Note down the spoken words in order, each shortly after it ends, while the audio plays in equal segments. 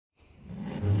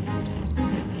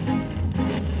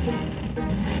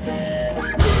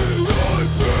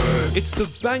It's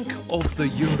the Bank of the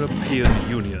European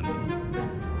Union,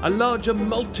 a larger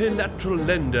multilateral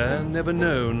lender never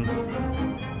known.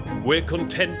 We're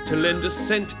content to lend a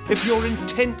cent if your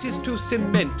intent is to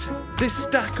cement this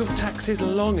stack of taxes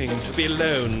longing to be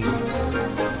loaned.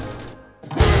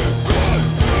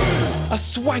 A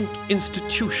swank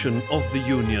institution of the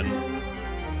Union,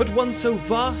 but one so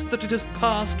vast that it has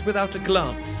passed without a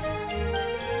glance.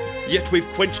 Yet we've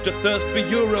quenched a thirst for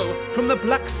euro from the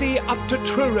Black Sea up to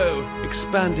Truro,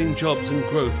 expanding jobs and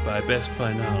growth by best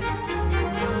finance.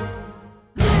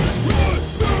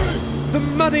 The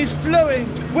money's flowing!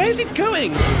 Where's it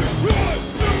going?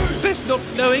 Best not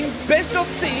knowing, best not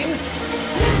seeing.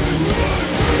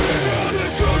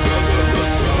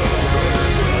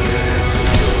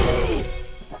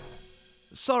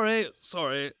 Sorry.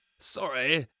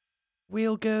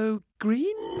 We'll go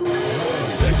green?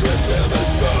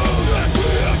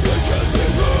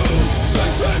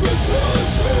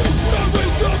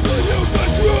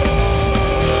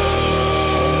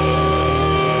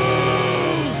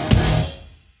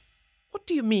 What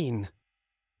do you mean?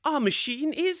 Our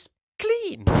machine is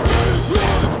clean.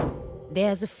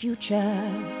 There's a future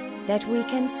that we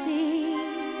can see.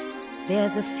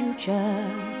 There's a future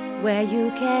where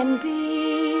you can be.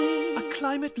 A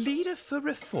climate leader for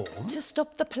reform? To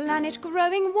stop the planet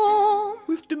growing warm.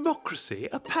 With democracy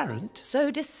apparent?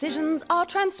 So decisions are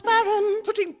transparent.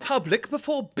 Putting public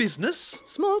before business?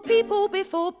 Small people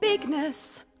before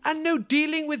bigness. And no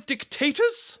dealing with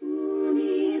dictators? Who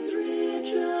needs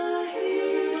richer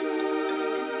haters?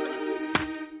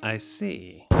 I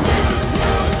see.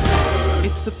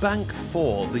 It's the bank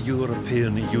for the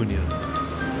European Union.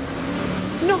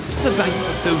 Not the bank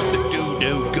for those that do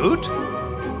no good.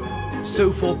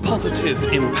 So for positive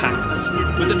impacts,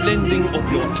 with the lending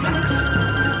of your tax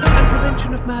and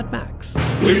prevention of Mad Max.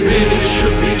 We really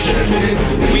should be checking.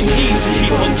 We need to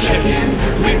keep on checking.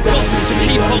 We've got to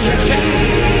keep on checking.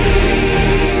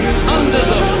 Under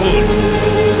the hood.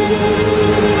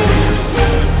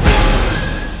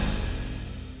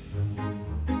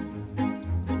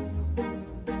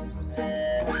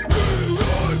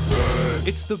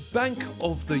 It's the Bank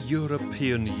of the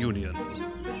European Union,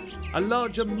 a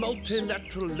larger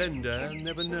multilateral lender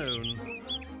never known.